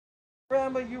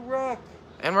Grandma, you rock.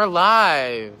 And we're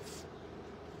live.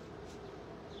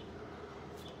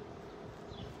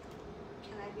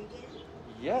 Can I begin?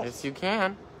 Yes. Yes, you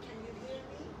can. Can you hear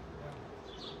me?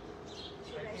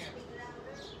 Should I speak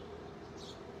louder?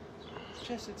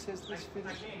 Jess, it says this video.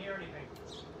 I can't hear anything.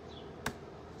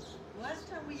 Last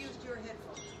time we used your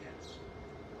headphones, yes.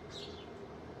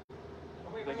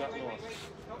 Oh, wait. They got lost.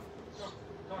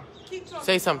 Go. Keep talking.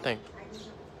 Say something. I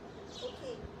know.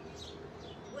 Okay.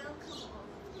 Welcome all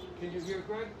of you. Can you hear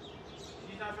Greg?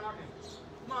 She's not talking.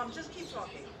 Mom, just keep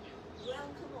talking.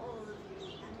 Welcome all of you.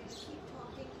 I'm going to keep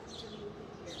talking until you can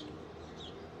hear me.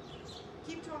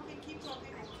 Keep talking, keep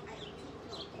talking. I'll keep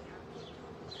talking.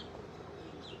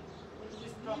 When you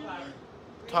Just hear talk me, louder.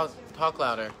 raise Talk your talk hand.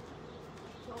 louder.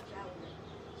 Talk louder.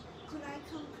 Could I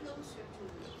come closer to you?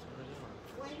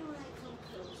 Why don't I come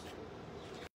closer?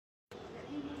 Let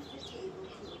me move the table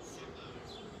closer.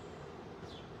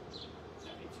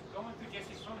 It's going through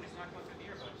Jesse's phone. It's not going through the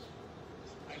earbuds.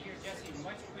 I hear Jesse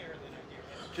much clearer than I hear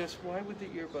him. Jess, why would the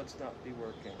earbuds not be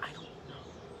working? I don't know.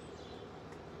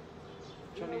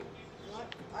 Johnny, What?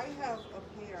 I have a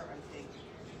pair, I think.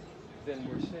 then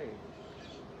we're saved.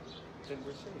 Then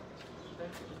we're saved.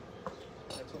 Thank you.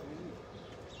 That's what we need.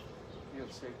 You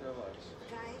have saved our lives.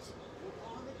 Guys, we're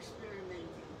all experimenting.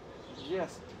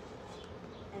 Yes.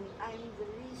 And I'm the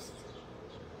least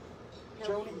Joni,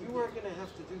 healthy. you are going to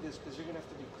have to do this because you're going to have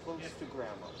to be close to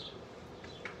Grandma.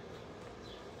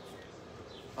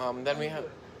 Then we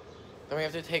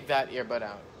have to take that earbud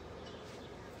out.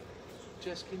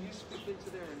 Jess, can you speak into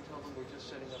there and tell them we're just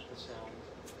setting up the sound?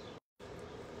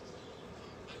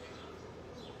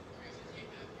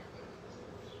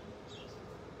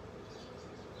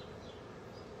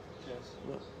 Jess,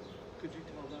 could you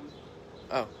tell them?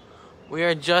 Oh. We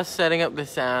are just setting up the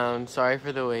sound. Sorry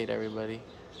for the wait, everybody.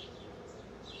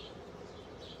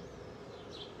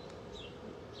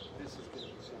 This is going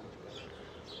to be so much better.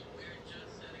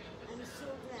 I'm so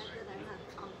glad that I'm not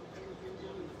competent in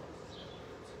doing this.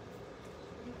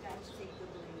 You guys take the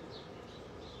blame.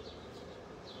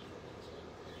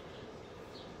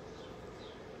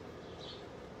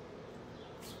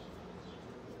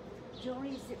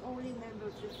 Joni's the only member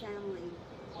of the family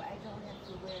where I don't have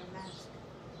to wear a mask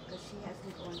because she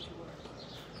hasn't gone to work.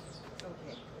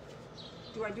 Okay.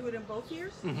 Do I do it in both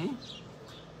ears? Mm-hmm.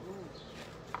 Ooh.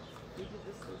 We did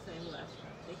this the same last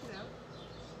time. Take it out.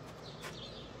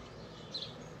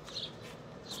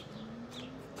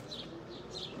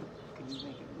 Can you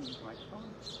make it use my phone?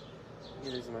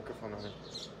 Yeah, there's a microphone on it.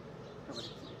 No, but it's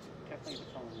definitely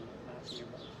the phone, not the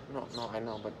earbuds. No, I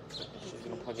know, but she's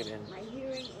gonna plug it in. My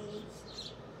hearing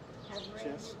aids have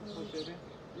Jess, rendered look me at it.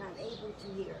 not able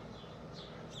to hear.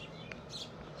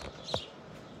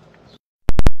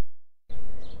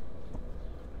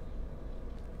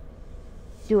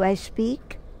 Do I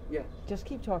speak? Yeah. Just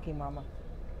keep talking, Mama.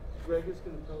 Greg is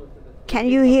going to tell us that. Can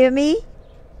you hear me?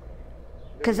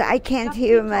 Because I can't Just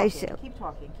hear keep myself. Talking. Keep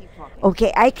talking, keep talking.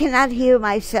 Okay, I cannot hear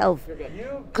myself.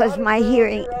 Because my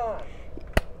hearing,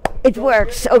 it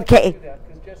works. Okay.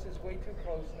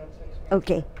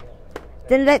 Okay.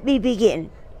 Then let me begin.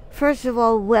 First of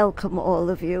all, welcome all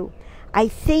of you. I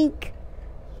think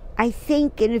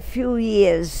in a few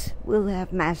years we'll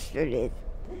have mastered it.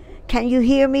 Can you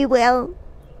hear me well?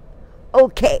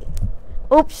 Okay.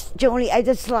 Oops, Joni, I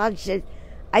dislodged it.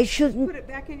 I Put shouldn't it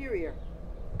back in your ear.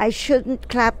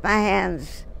 clap my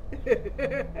hands.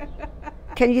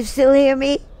 Can you still hear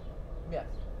me? Yes.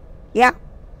 Yeah?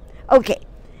 Okay.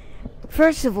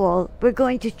 First of all, we're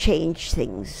going to change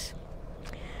things.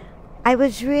 I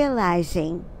was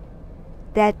realizing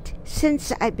that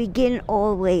since I begin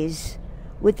always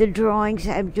with the drawings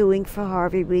I'm doing for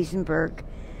Harvey Wiesenberg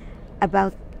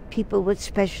about people with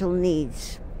special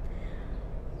needs,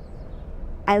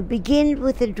 I'll begin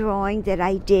with a drawing that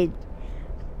I did.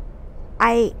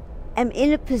 I am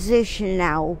in a position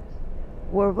now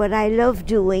where what I love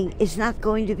doing is not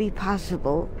going to be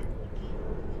possible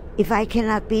if I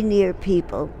cannot be near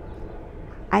people.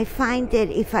 I find that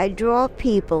if I draw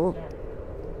people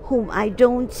whom I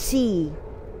don't see,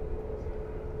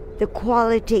 the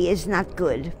quality is not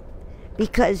good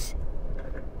because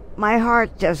my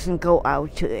heart doesn't go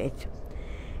out to it.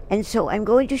 And so I'm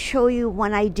going to show you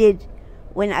one I did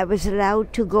when I was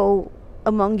allowed to go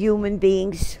among human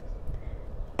beings.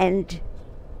 And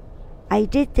I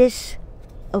did this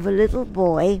of a little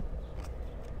boy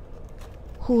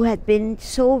who had been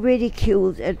so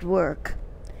ridiculed at work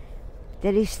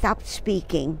that he stopped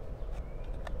speaking.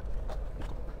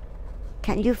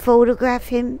 Can you photograph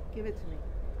him? Give it to me.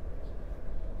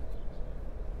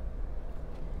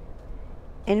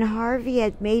 And Harvey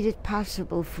had made it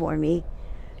possible for me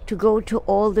to go to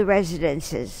all the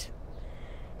residences.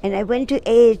 And I went to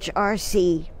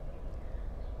AHRC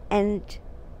and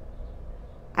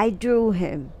I drew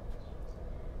him.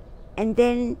 And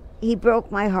then he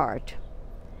broke my heart.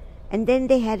 And then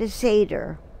they had a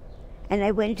Seder. And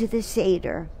I went to the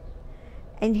Seder.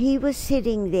 And he was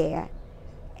sitting there.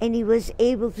 And he was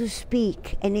able to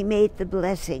speak. And he made the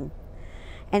blessing.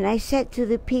 And I said to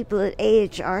the people at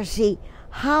AHRC,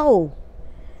 how?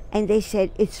 And they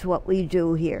said, it's what we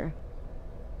do here.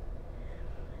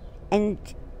 And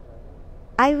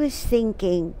I was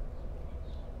thinking,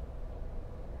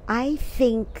 I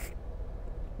think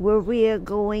where we are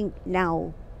going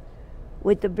now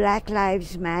with the Black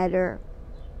Lives Matter,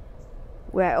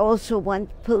 where I also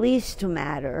want police to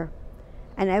matter,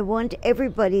 and I want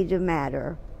everybody to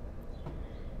matter,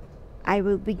 I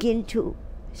will begin to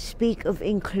speak of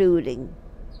including.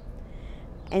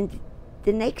 And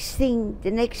the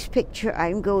next picture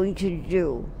I'm going to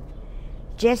do,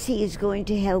 Jesse is going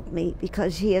to help me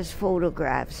because he has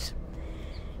photographs.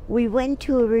 We went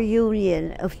to a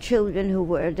reunion of children who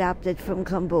were adopted from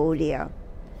Cambodia.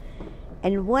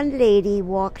 And one lady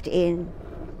walked in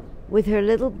with her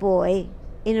little boy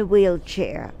in a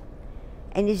wheelchair.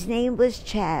 And his name was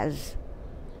Chaz.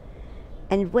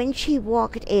 And when she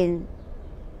walked in,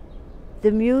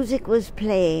 the music was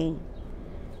playing.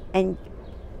 And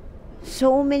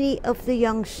so many of the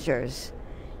youngsters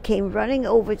came running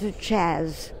over to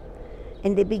Chaz.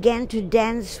 And they began to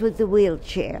dance with the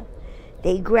wheelchair.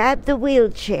 They grabbed the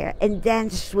wheelchair and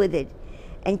danced with it.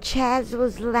 And Chaz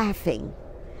was laughing.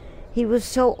 He was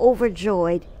so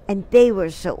overjoyed, and they were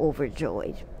so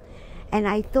overjoyed. And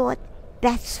I thought,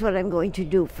 that's what I'm going to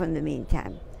do from the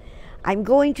meantime. I'm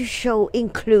going to show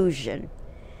inclusion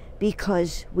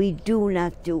because we do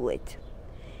not do it.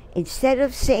 Instead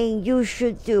of saying you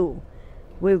should do,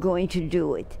 we're going to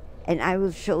do it. And I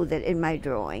will show that in my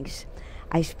drawings.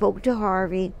 I spoke to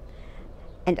Harvey,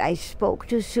 and I spoke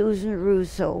to Susan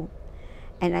Russo,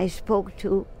 and I spoke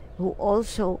to, who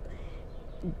also,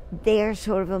 they're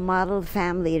sort of a model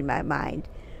family in my mind.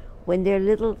 When their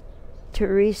little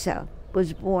Teresa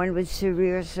was born with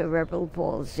severe cerebral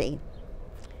palsy,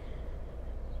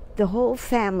 the whole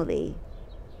family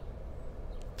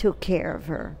took care of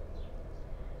her.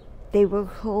 They were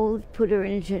told, put her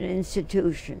into an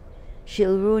institution.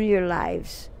 She'll ruin your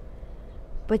lives.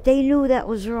 But they knew that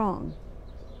was wrong.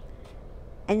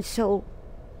 And so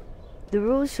the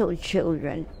Russo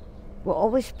children were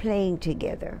always playing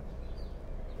together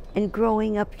and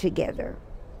growing up together.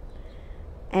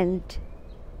 And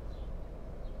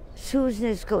Susan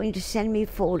is going to send me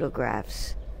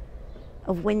photographs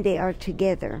of when they are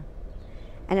together.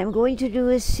 And I'm going to do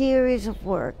a series of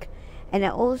work. And I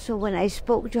also, when I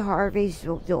spoke to Harvey's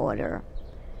daughter,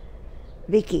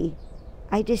 Vicky,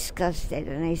 I discussed it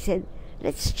and I said,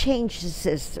 let's change the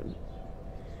system.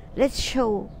 Let's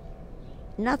show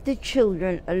not the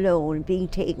children alone being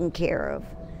taken care of,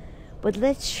 but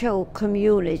let's show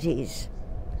communities.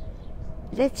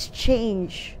 Let's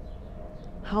change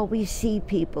how we see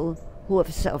people who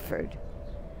have suffered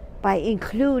by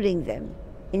including them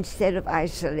instead of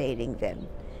isolating them.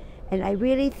 And I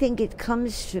really think it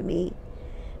comes to me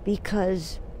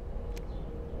because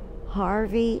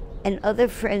Harvey and other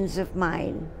friends of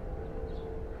mine,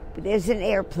 there's an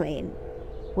airplane.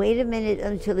 Wait a minute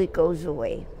until it goes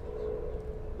away.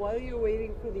 While you're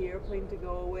waiting for the airplane to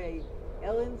go away,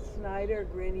 Ellen Snyder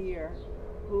Grenier,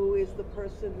 who is the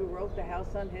person who wrote The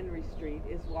House on Henry Street,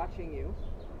 is watching you.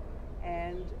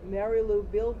 And Mary Lou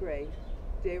Bilgray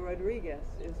de Rodriguez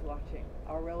is watching,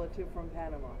 our relative from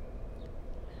Panama.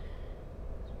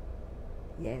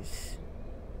 Yes.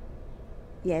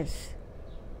 Yes.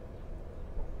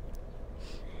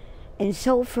 And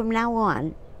so from now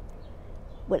on,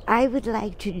 what I would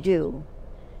like to do,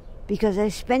 because I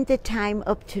spent the time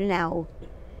up to now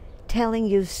telling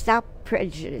you stop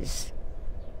prejudice,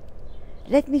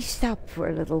 let me stop for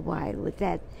a little while with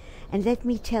that and let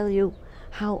me tell you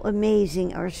how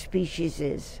amazing our species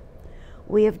is.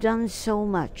 We have done so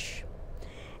much.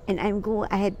 And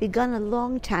I had begun a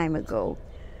long time ago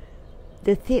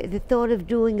the thought of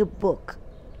doing a book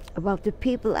about the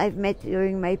people I've met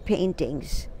during my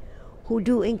paintings who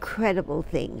do incredible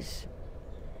things.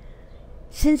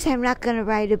 Since I'm not going to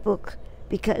write a book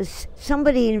because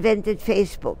somebody invented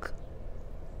Facebook,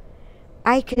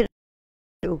 I can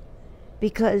do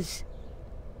because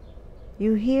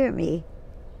you hear me.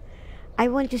 I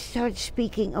want to start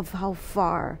speaking of how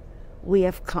far we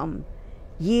have come,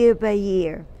 year by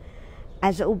year.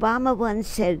 As Obama once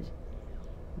said,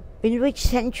 in which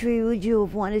century would you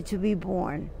have wanted to be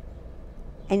born?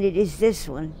 And it is this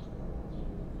one.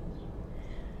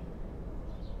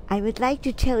 I would like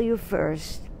to tell you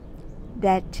first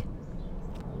that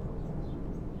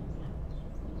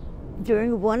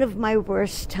during one of my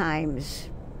worst times,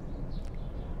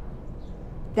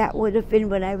 that would have been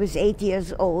when I was 8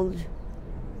 years old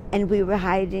and we were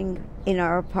hiding in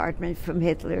our apartment from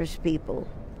Hitler's people.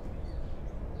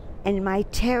 And my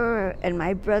terror and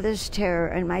my brother's terror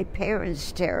and my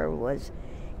parents' terror was,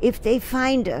 if they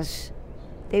find us,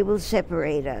 they will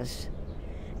separate us.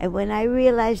 And when I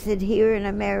realized that here in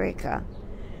America,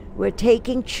 we're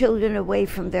taking children away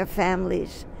from their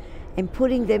families and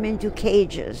putting them into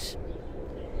cages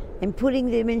and putting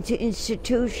them into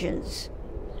institutions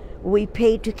we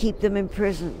pay to keep them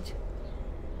imprisoned,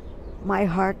 my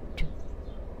heart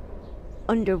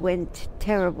underwent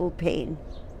terrible pain.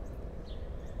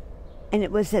 And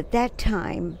it was at that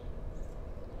time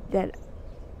that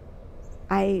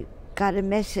I got a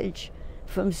message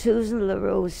from Susan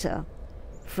LaRosa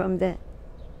from the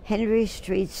Henry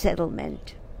Street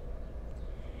Settlement.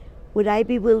 Would I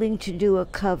be willing to do a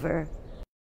cover of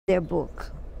their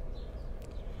book?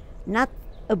 Not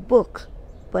a book,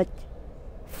 but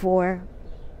for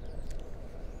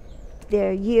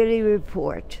their yearly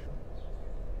report.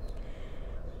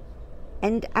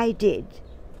 And I did.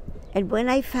 And when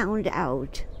I found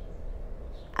out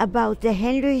about the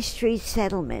Henry Street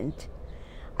Settlement,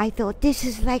 I thought, this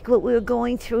is like what we're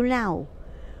going through now.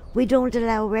 We don't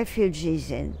allow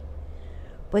refugees in.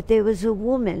 But there was a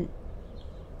woman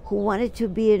who wanted to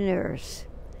be a nurse.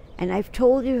 And I've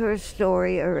told you her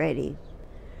story already.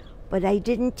 But I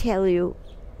didn't tell you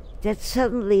that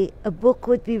suddenly a book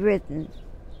would be written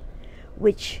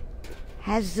which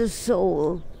has the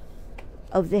soul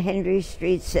of the Henry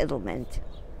Street Settlement.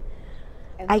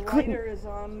 And I the couldn't- writer is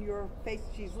on your face.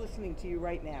 She's listening to you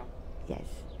right now. Yes,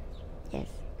 yes.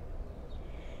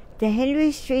 The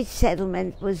Henry Street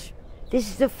Settlement this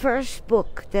is the first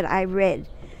book that I read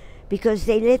because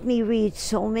they let me read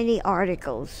so many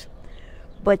articles,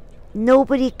 but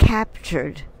nobody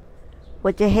captured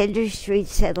what the Henry Street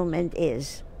Settlement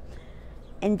is.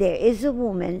 And there is a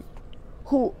woman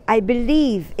who I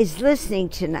believe is listening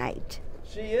tonight.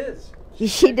 She is.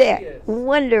 Is she there? is.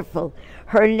 Wonderful.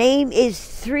 Her name is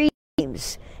 3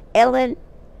 names. Ellen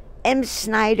M.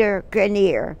 Snyder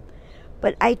Grenier.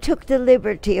 But I took the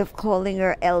liberty of calling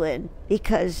her Ellen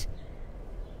because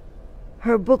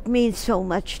her book means so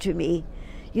much to me.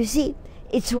 You see,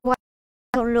 it's why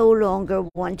I no longer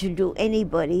want to do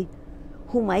anybody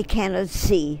whom I cannot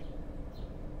see.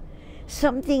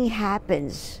 Something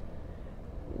happens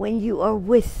when you are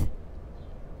with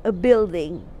a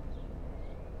building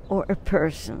or a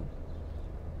person.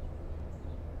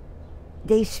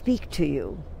 They speak to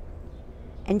you.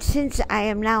 And since I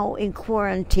am now in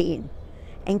quarantine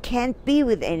and can't be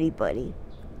with anybody,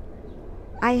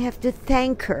 I have to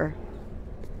thank her,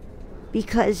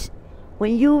 because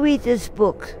when you read this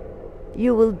book,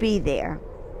 you will be there.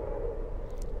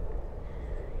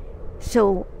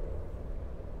 So,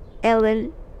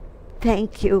 Ellen,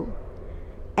 thank you.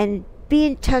 And be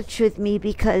in touch with me,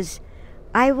 because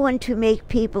I want to make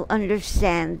people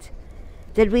understand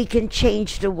that we can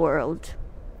change the world.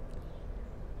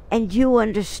 And you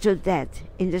understood that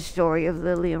in the story of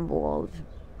Lillian Wald.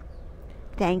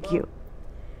 Thank you.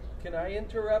 Can I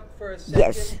interrupt for a second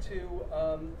Yes.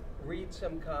 to read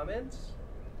some comments?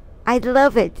 I'd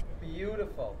love it.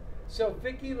 Beautiful. So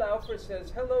Vicky Laufer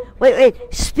says, hello. Wait,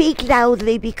 beautiful-" speak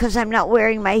loudly because I'm not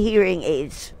wearing my hearing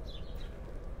aids.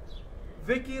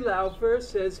 Vicky Laufer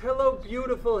says, hello,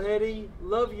 beautiful Hedy.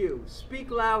 Love you. Speak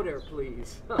louder,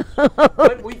 please.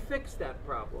 But we fixed that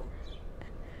problem.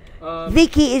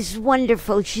 Vicky is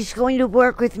wonderful. She's going to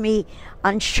work with me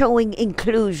on showing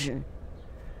inclusion.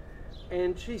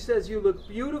 And she says, you look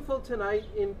beautiful tonight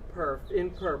in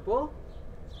purple.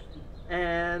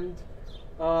 And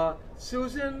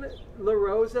Susan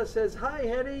LaRosa says, hi,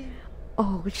 Hedy.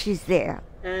 Oh, she's there.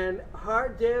 And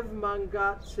Hardev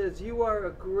Mangat says, you are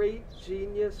a great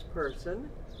genius person.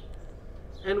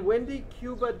 And Wendy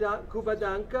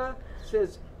Kubadanka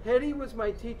says, Hedy was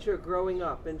my teacher growing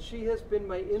up, and she has been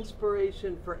my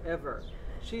inspiration forever.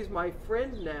 She's my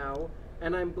friend now,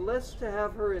 and I'm blessed to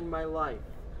have her in my life.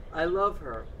 I love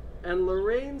her. And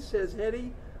Lorraine says,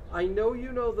 Hedy, I know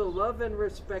you know the love and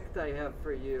respect I have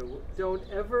for you. Don't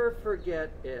ever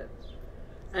forget it.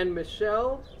 And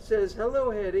Michelle says, hello,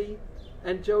 Hedy.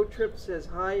 And Joe Tripp says,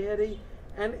 hi, Hedy.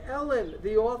 And Ellen,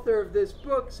 the author of this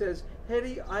book, says,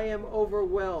 Hedy, I am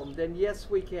overwhelmed. And yes,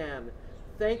 we can.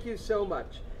 Thank you so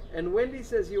much. And Wendy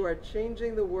says, you are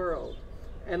changing the world.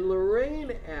 And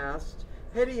Lorraine asked,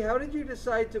 Hedy, how did you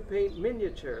decide to paint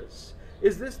miniatures?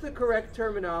 Is this the correct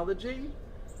terminology?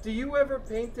 Do you ever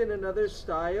paint in another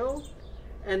style?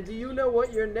 And do you know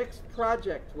what your next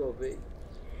project will be?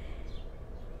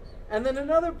 And then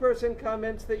another person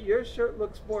comments that your shirt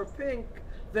looks more pink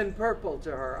than purple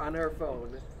to her on her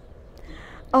phone.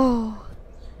 Oh,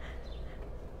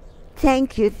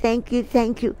 thank you, thank you,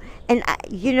 thank you. And,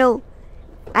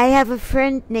 I have a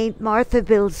friend named Martha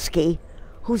Bilski,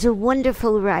 who's a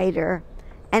wonderful writer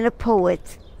and a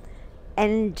poet.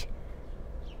 And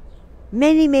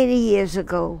many, many years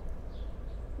ago,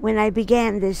 when I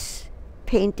began this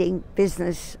painting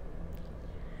business,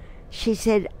 she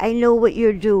said, I know what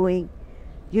you're doing.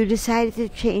 You decided to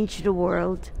change the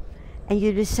world, and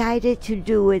you decided to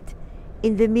do it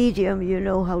in the medium you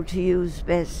know how to use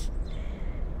best.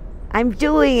 I'm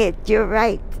doing it, you're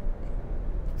right.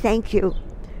 Thank you.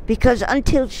 Because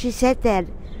until she said that,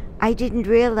 I didn't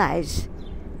realize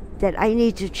that I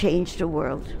need to change the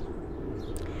world.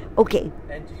 Okay.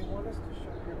 And do you want us to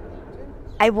show your painting?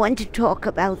 I want to talk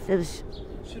about this.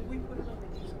 Should we put it on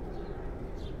the easel?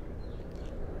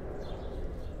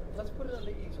 Let's put it on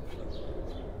the easel.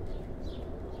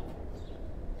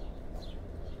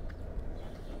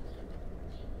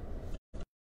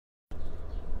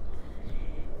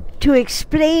 To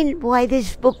explain why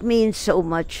this book means so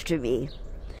much to me,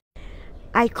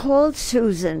 I called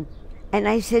Susan and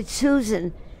I said,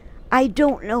 Susan, I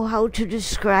don't know how to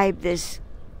describe this.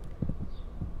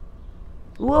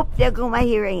 Whoop, there go my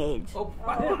hearing aids. Oh,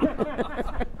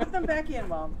 Put them back in,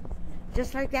 Mom.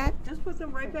 Just like that? Just put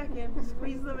them right back in.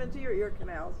 Squeeze them into your ear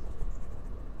canals.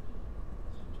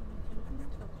 can you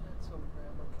tell that so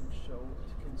Grandma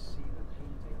can see the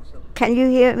painting? So Can you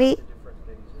hear me? the different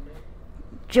things in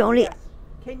it? Joni, Yes.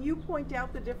 Can you point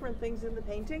out the different things in the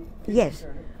painting? yes.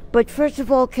 But first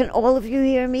of all, can all of you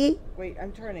hear me? Wait,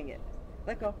 I'm turning it.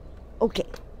 Let go. Okay.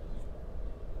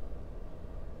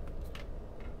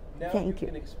 Now Thank you you.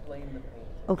 can explain the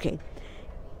painting.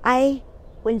 Okay.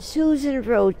 When Susan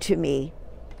wrote to me,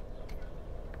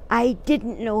 I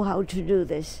didn't know how to do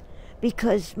this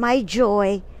because my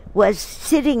joy was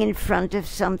sitting in front of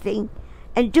something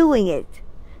and doing it.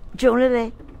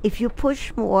 Jonathan, if you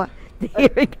push more,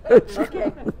 here it goes.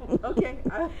 Okay. Okay.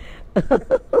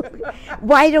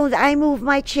 Why don't I move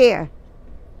my chair?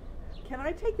 Can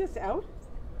I take this out?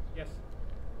 Yes.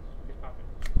 Just pop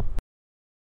it.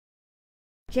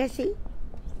 Jesse?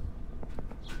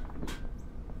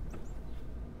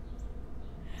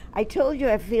 I told you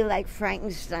I feel like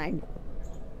Frankenstein.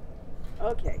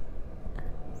 Okay.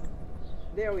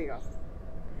 There we go.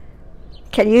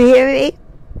 Can you hear me?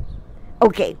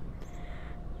 Okay.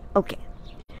 Okay.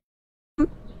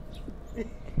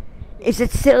 Is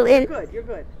it still in? Good. You're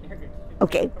good. You're good.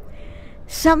 Okay.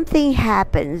 Something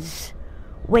happens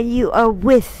when you are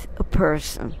with a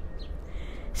person.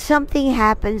 Something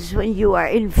happens when you are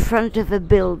in front of a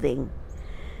building.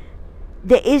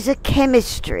 There is a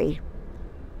chemistry.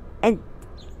 And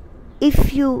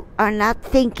if you are not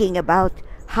thinking about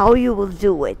how you will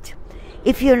do it,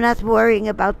 if you're not worrying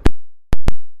about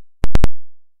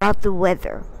the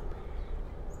weather,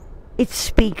 it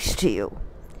speaks to you.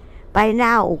 By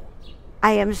now,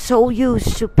 I am so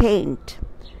used to paint.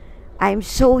 I'm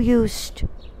so used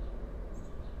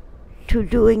to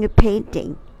doing a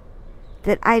painting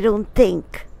that I don't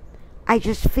think, I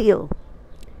just feel.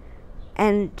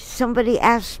 And somebody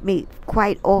asked me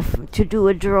quite often to do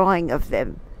a drawing of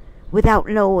them without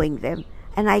knowing them,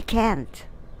 and I can't.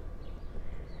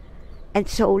 And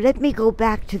so let me go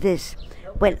back to this.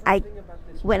 When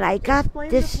I got Explain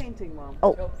this, the painting, Mom.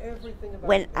 oh, Tell everything about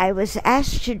when it. I was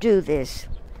asked to do this,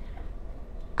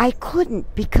 I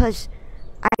couldn't because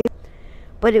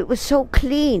but it was so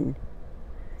clean.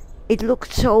 It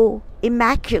looked so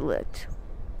immaculate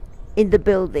in the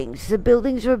buildings. The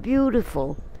buildings were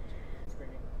beautiful.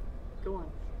 Go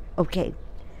on. Okay.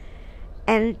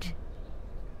 And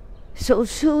so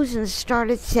Susan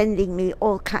started sending me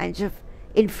all kinds of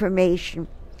information.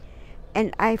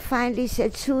 And I finally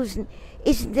said, Susan,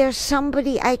 isn't there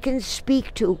somebody I can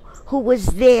speak to who was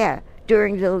there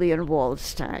during Lillian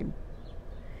Wall's time?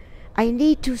 I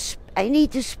need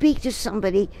to speak to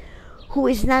somebody who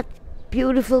is not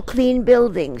beautiful, clean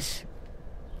buildings,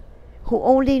 who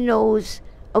only knows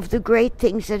of the great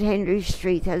things that Henry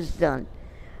Street has done.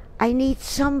 I need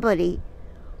somebody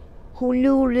who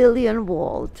knew Lillian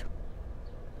Wald.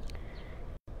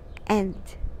 And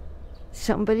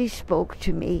somebody spoke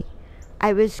to me.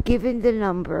 I was given the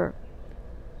number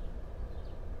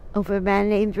of a man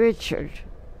named Richard.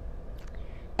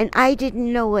 And I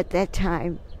didn't know at that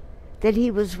time that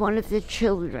he was one of the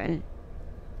children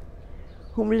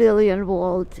whom Lillian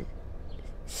Wald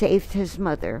saved his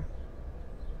mother.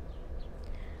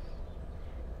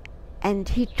 And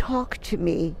he talked to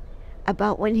me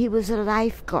about when he was a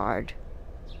lifeguard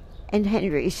and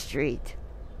Henry Street.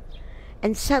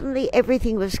 And suddenly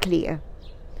everything was clear.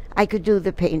 I could do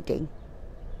the painting.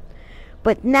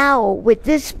 But now, with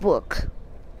this book,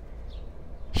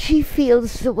 she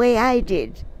feels the way I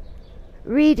did.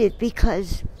 Read it,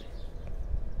 because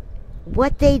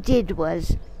what they did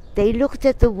was they looked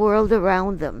at the world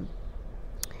around them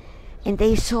and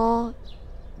they saw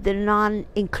the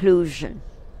non-inclusion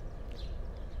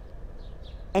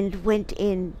and went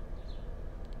in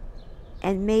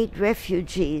and made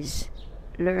refugees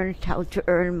learn how to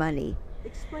earn money.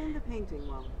 Explain the painting,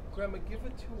 Mom. Grandma, give a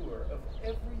tour of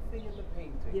everything in the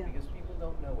painting, Yeah. because people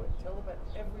don't know it. Tell about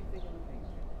everything in the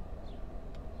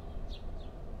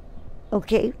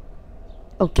painting.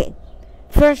 Okay.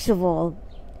 First of all,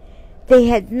 they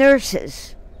had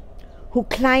nurses who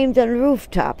climbed on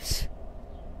rooftops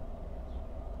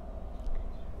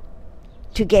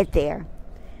to get there.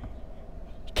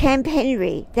 Camp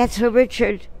Henry, that's where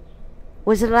Richard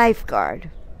was a lifeguard.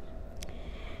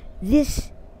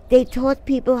 They taught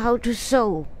people how to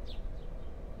sew.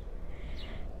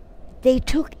 They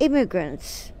took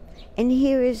immigrants, and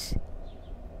here is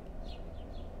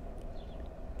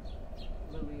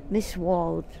Miss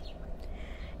Wald.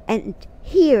 And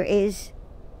here is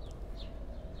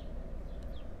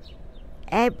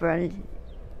Abram,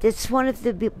 that's one of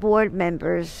the board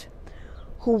members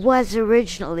who was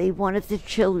originally one of the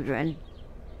children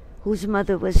whose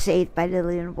mother was saved by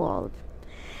Lillian Wald.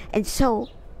 And so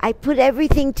I put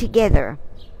everything together.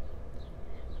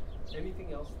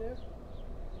 Anything else there?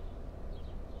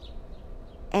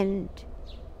 And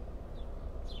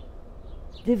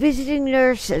the visiting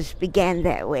nurses began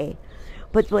that way.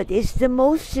 But what is the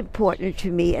most important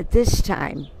to me at this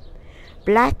time,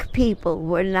 black people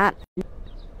went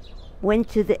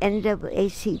to the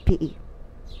NAACP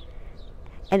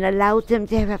and allowed them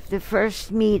to have the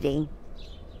first meeting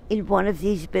in one of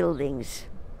these buildings.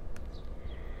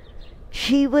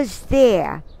 She was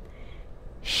there.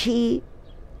 She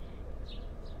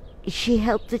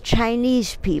helped the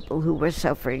Chinese people who were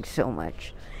suffering so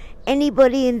much.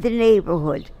 Anybody in the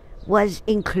neighborhood was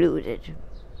included.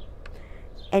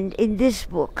 And in this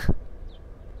book,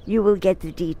 you will get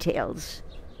the details,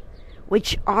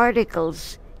 which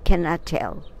articles cannot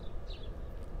tell.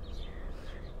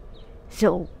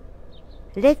 So,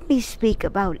 let me speak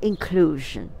about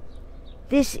inclusion.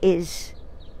 This is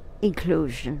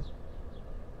inclusion.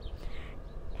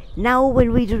 Now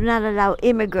when we do not allow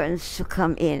immigrants to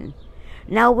come in,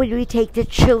 now when we take the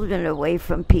children away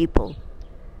from people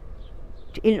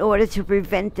in order to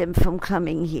prevent them from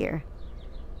coming here,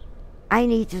 I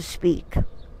need to speak.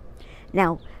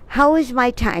 Now, how is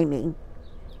my timing?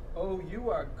 Oh, you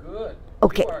are good.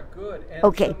 Okay. You are good. And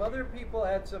Okay. some other people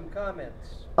had some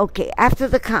comments. Okay, after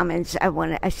the comments, I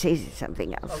want to say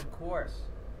something else. Of course.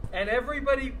 And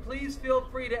everybody, please feel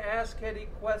free to ask Hedy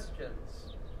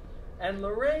questions. And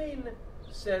Lorraine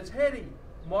says, Hedy,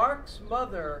 Mark's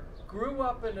mother grew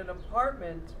up in an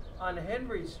apartment on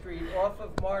Henry Street off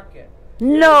of Market.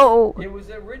 No! It was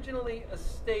originally a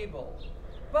stable,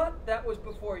 but that was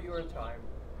before your time.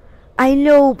 I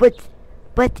know,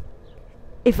 but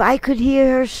if I could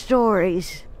hear her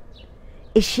stories.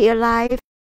 Is she alive?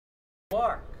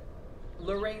 Mark.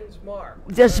 Lorraine's Mark.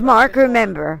 Does Mark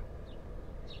remember?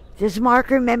 Does Mark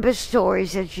remember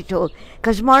stories that she told?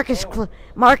 Because Mark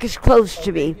is close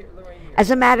to me.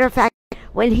 As a matter of fact,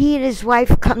 when he and his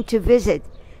wife come to visit,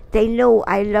 they know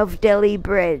I love deli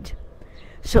bread.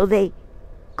 So they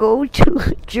go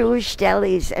to Jewish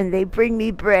delis and they bring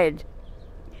me bread.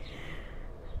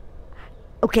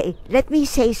 Okay, let me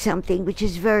say something which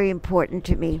is very important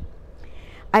to me.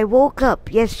 I woke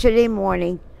up yesterday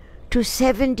morning to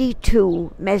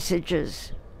 72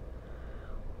 messages.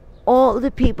 All the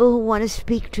people who want to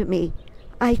speak to me,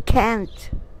 I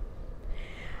can't.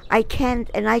 I can't,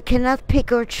 and I cannot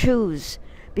pick or choose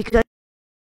because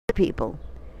people.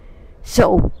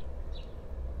 So,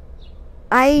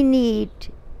 I need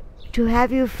to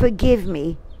have you forgive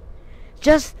me.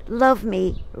 Just love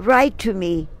me, write to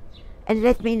me, and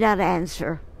let me not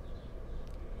answer.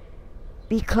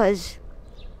 Because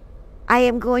I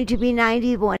am going to be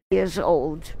 91 years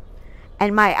old,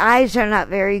 and my eyes are not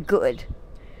very good.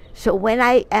 So when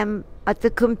I am at the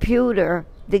computer,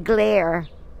 the glare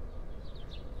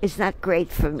is not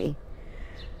great for me.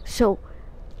 So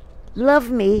love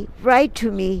me, write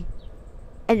to me,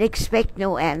 and expect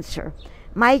no answer.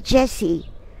 My Jesse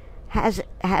has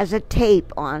a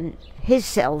tape on his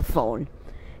cell phone,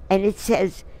 and it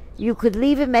says, you could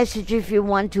leave a message if you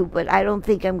want to, but I don't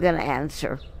think I'm going to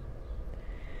answer.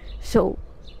 So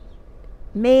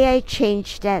may I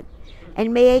change that,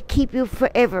 and may I keep you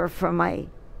forever for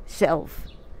myself,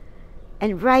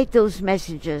 and write those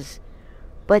messages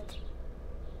But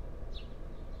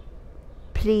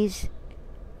please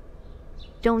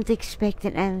don't expect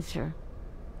an answer.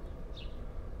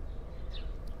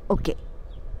 Okay.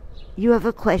 You have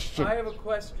a question. I have a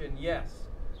question, yes.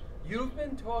 You've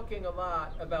been talking a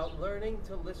lot about learning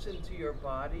to listen to your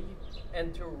body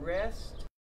and to rest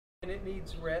when it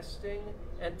needs resting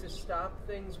and to stop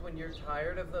things when you're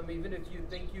tired of them, even if you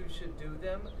think you should do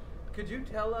them. Could you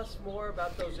tell us more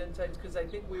about those insights? Because I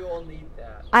think we all need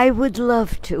that. I would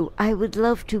love to. I would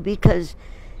love to, because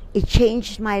it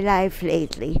changed my life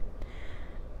lately.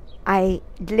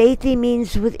 Lately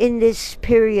means within this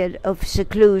period of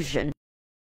seclusion.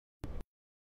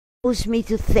 Allows me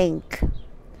to think,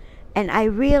 and I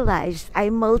realized I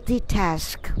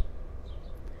multitask.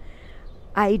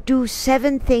 I do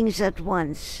 7 things at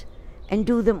once and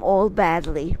do them all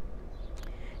badly.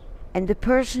 And the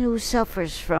person who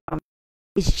suffers from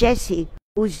is Jesse,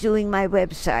 who's doing my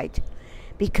website,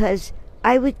 because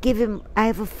I would give him, I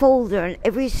have a folder on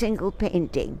every single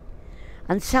painting.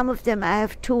 On some of them I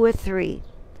have 2 or 3.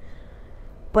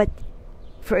 But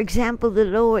for example, the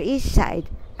Lower East Side,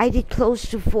 I did close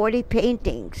to 40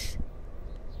 paintings,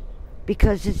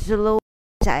 because it's the Lower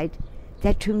East Side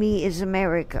that to me is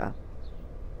America.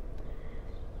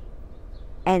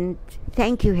 And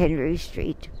thank you, Henry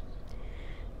Street.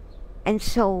 And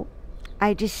so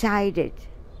I decided,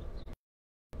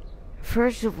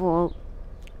 first of all,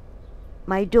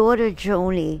 my daughter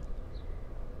Joni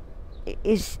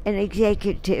is an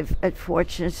executive at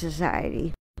Fortune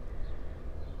Society.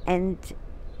 And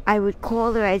I would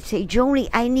call her, I'd say, Joni,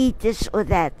 I need this or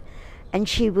that. And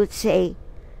she would say,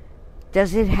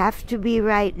 does it have to be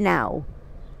right now?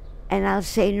 And I'll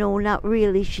say, no, not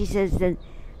really. She says, then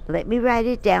let me write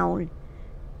it down,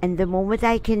 and the moment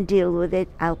I can deal with it,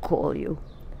 I'll call you.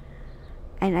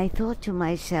 And I thought to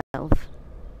myself,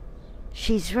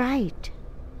 she's right.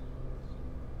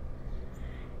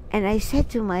 And I said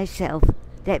to myself,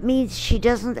 that means she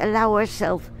doesn't allow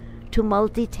herself to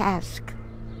multitask.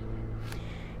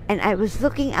 And I was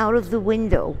looking out of the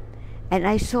window, and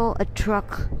I saw a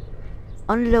truck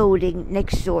unloading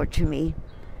next door to me.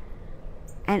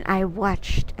 And I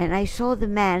watched, and I saw the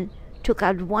man took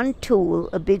out one tool,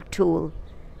 a big tool,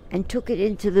 and took it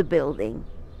into the building.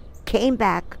 Came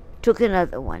back, took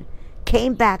another one.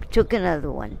 Came back, took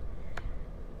another one.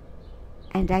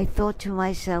 And I thought to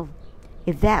myself,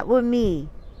 if that were me,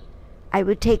 I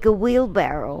would take a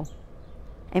wheelbarrow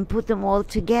and put them all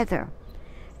together.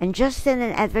 And just then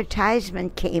an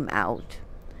advertisement came out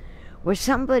where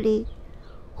somebody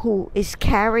who is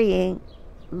carrying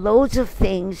loads of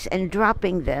things and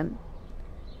dropping them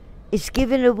is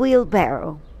given a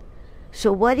wheelbarrow.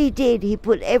 So what he did, he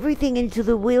put everything into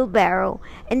the wheelbarrow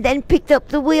and then picked up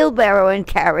the wheelbarrow and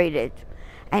carried it.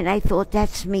 And I thought,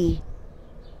 that's me.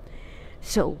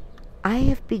 So I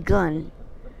have begun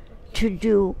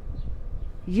to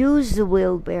use the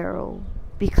wheelbarrow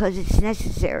because it's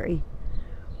necessary,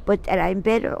 but that I'm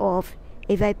better off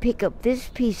if I pick up this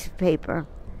piece of paper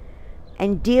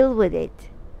and deal with it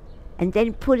and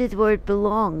then put it where it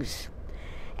belongs.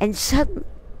 And suddenly,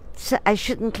 I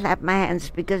shouldn't clap my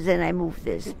hands because then I move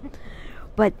this.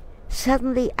 But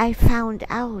suddenly I found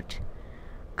out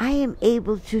I am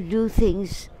able to do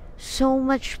things so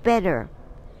much better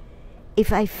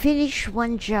if I finish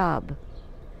one job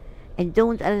and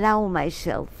don't allow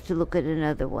myself to look at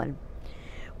another one.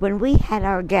 When we had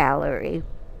our gallery,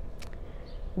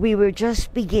 we were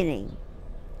just beginning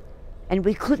and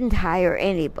we couldn't hire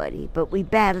anybody, but we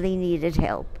badly needed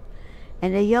help.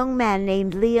 And a young man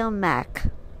named Leon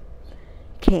Mack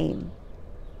came,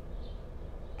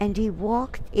 and he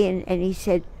walked in and he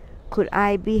said, could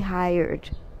I be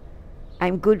hired?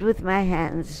 I'm good with my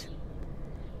hands.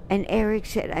 And Eric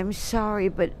said, I'm sorry,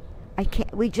 but I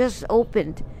can't, we just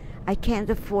opened. I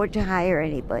can't afford to hire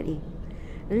anybody.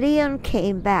 Leon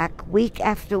came back week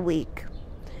after week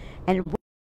and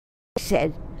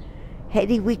said,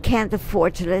 Hedy, we can't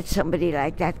afford to let somebody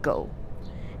like that go.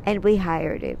 And we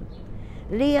hired him.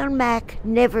 Leon Mack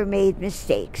never made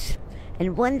mistakes.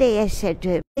 And one day I said to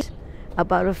him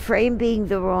about a frame being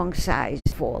the wrong size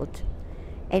fault.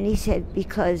 And he said,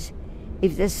 because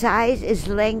if the size is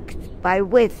length by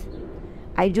width,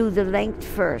 I do the length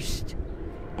first.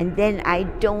 And then I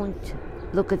don't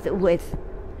look at the width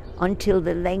until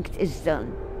the length is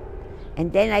done.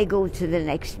 And then I go to the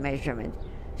next measurement.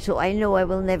 So I know I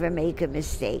will never make a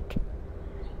mistake.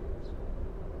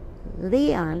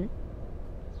 Leon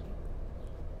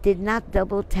did not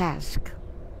double task.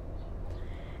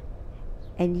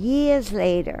 And years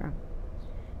later,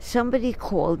 somebody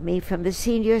called me from the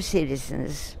senior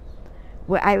citizens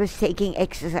where I was taking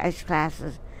exercise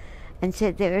classes, and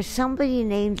said, there is somebody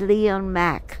named Leon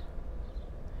Mack.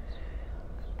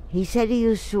 He said he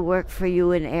used to work for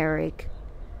you and Eric.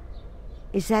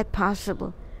 Is that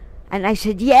possible? And I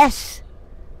said, yes.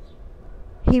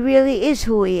 He really is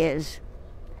who he is.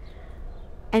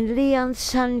 And Leon's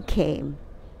son came.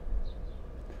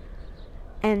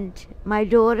 And my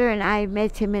daughter and I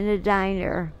met him in a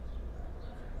diner.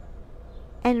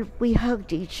 And we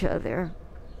hugged each other.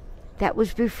 That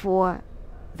was before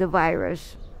the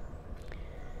virus.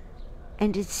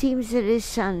 And it seems that his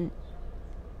son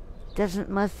doesn't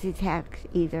multitask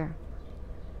either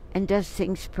and does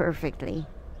things perfectly.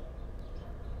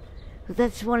 So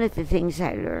that's one of the things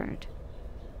I learned.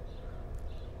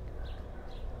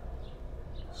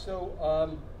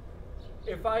 So,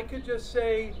 if I could just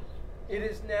say, it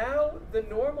is now the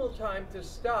normal time to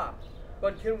stop,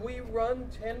 but can we run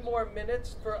 10 more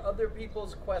minutes for other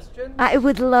people's questions? I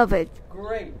would love it.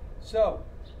 Great. So,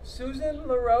 Susan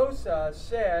LaRosa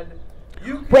said,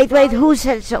 you can Wait, buy- who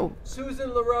said so? Susan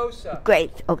LaRosa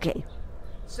Great, okay.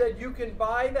 said you can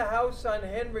buy the house on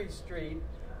Henry Street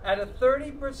at a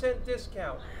 30%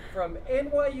 discount from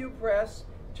NYU Press.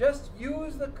 Just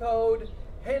use the code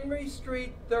Henry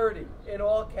Street 30 in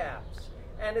all caps,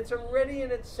 and it's already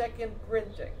in its second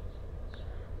printing.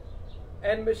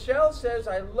 And Michelle says,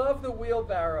 I love the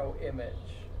wheelbarrow image.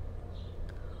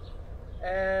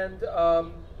 And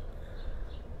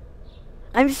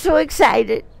I'm so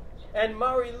excited. and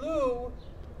Mari Lou,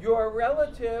 our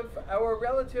relative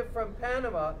from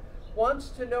Panama, wants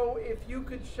to know if you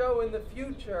could show in the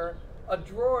future a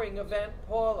drawing of Aunt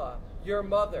Paula, your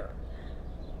mother.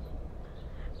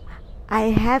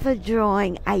 I have a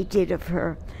drawing I did of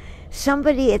her.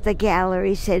 Somebody at the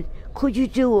gallery said, could you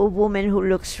do a woman who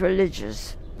looks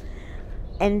religious?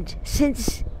 And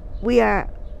since we're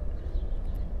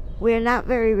not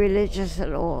very religious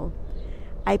at all,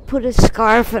 I put a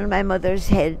scarf on my mother's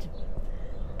head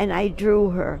and I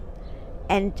drew her.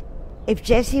 And if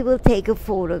Jessie will take a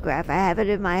photograph, I have it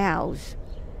in my house.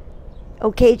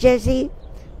 Okay, Jessie?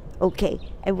 Okay,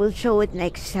 and we'll show it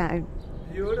next time.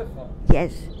 Beautiful.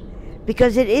 Yes,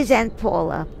 because it is Aunt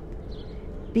Paula.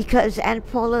 Because Aunt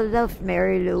Paula loved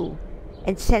Mary Lou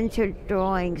and sent her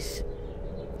drawings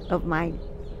of mine.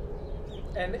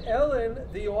 And Ellen,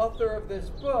 the author of this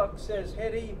book, says,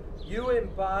 Hedy, you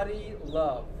embody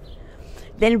love.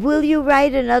 Then will you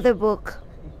write another book?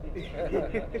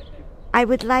 I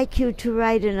would like you to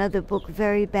write another book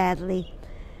very badly.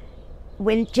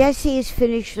 When Jessie is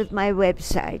finished with my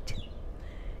website,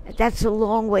 that's a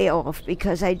long way off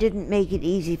because I didn't make it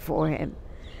easy for him.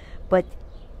 But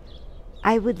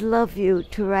I would love you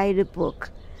to write a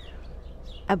book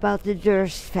about the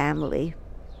Durst family,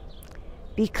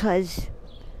 because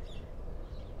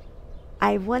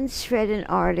I once read an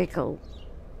article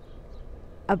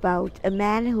about a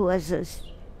man who has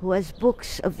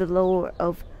books of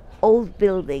of old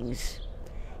buildings.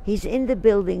 He's in the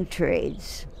building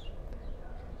trades,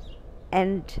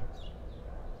 and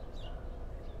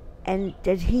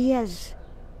that he has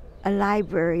a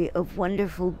library of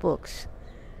wonderful books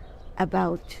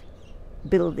about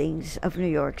buildings of New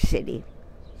York City.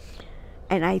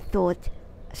 And I thought,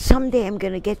 someday I'm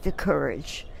going to get the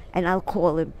courage and I'll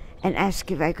call him and ask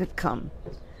if I could come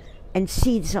and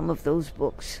see some of those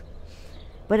books.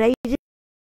 But I didn't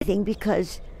do anything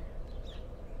because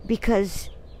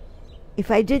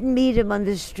if I didn't meet him on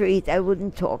the street, I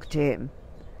wouldn't talk to him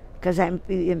because I'd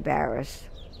be embarrassed.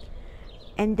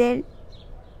 And then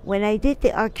when I did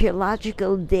the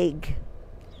archaeological dig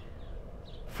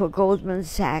for Goldman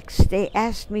Sachs, they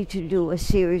asked me to do a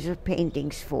series of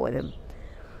paintings for them.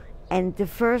 And the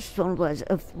first one was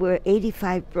of where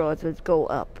 85 Broadway go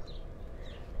up.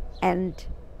 And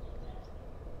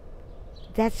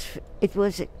it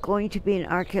was going to be an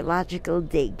archaeological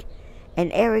dig. And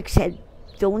Eric said,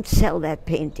 don't sell that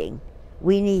painting.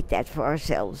 We need that for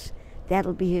ourselves.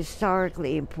 That'll be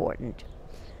historically important.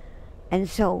 And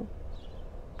so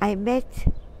I met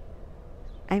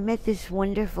this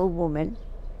wonderful woman,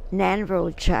 Nan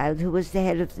Rothschild, who was the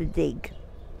head of the dig.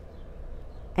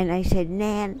 And I said,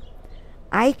 Nan,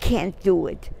 I can't do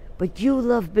it, but you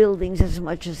love buildings as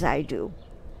much as I do.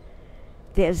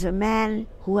 There's a man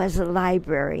who has a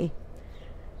library.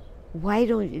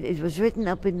 It was written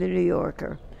up in the New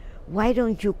Yorker. Why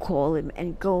don't you call him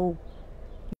and go?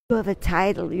 You have a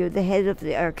title, you're the head of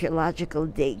the archaeological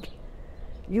dig.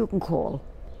 You can call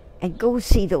and go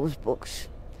see those books.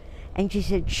 And she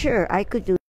said, sure, I could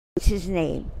do it. What's his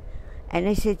name? And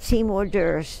I said, Seymour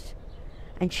Durst.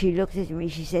 And she looked at me,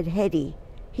 she said, Hedy,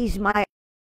 he's my...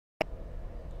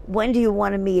 When do you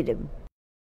want to meet him?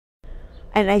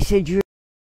 And I said,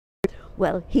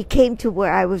 well, he came to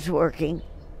where I was working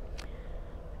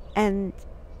And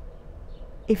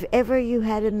if ever you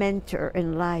had a mentor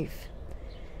in life,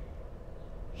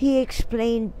 he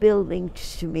explained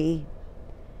buildings to me.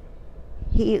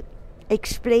 He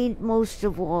explained most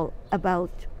of all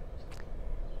about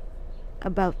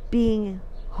being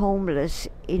homeless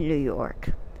in New York.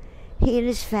 He and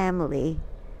his family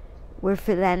were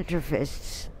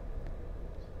philanthropists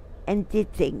and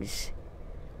did things.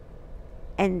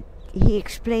 And he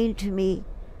explained to me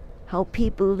how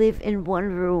people live in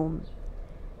one room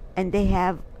and they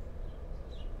have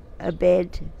a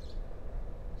bed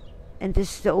and the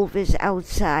stove is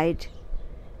outside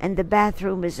and the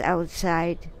bathroom is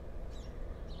outside.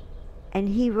 And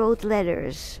he wrote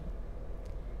letters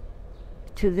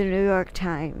to the New York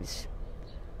Times.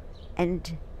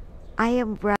 And I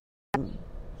am writing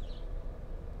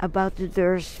about the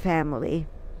Durst family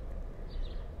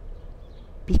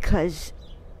because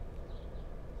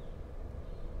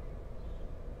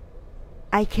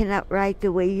I cannot write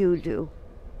the way you do,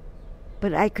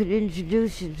 but I could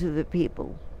introduce you to the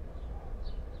people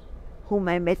whom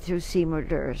I met through Seymour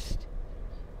Durst.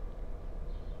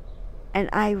 And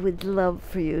I would love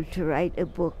for you to write a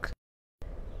book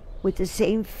with the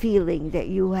same feeling that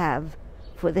you have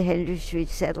for the Henry Street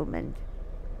settlement.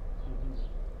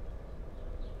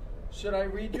 Should I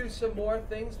read you some more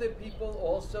things that people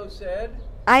also said?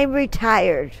 I'm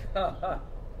retired.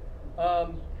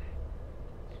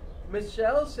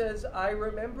 Michelle says, I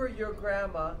remember your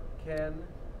grandma, Ken.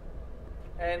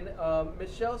 And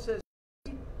Michelle says,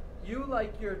 you,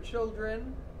 like your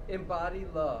children, embody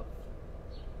love.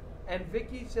 And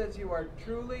Vicky says, you are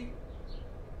truly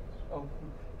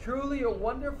a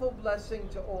wonderful blessing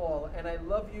to all, and I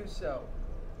love you so.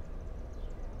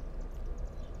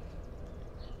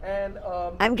 And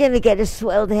I'm going to get a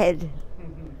swelled head.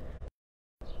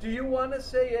 Do you want to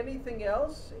say anything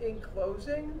else in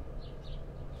closing?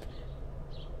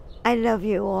 I love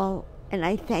you all, and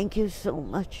I thank you so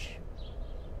much.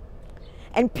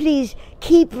 And please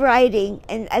keep writing,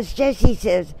 and as Jessie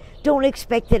says, don't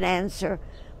expect an answer,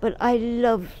 but I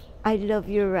love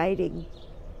your writing.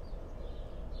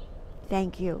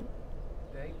 Thank you.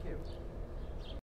 Thank you.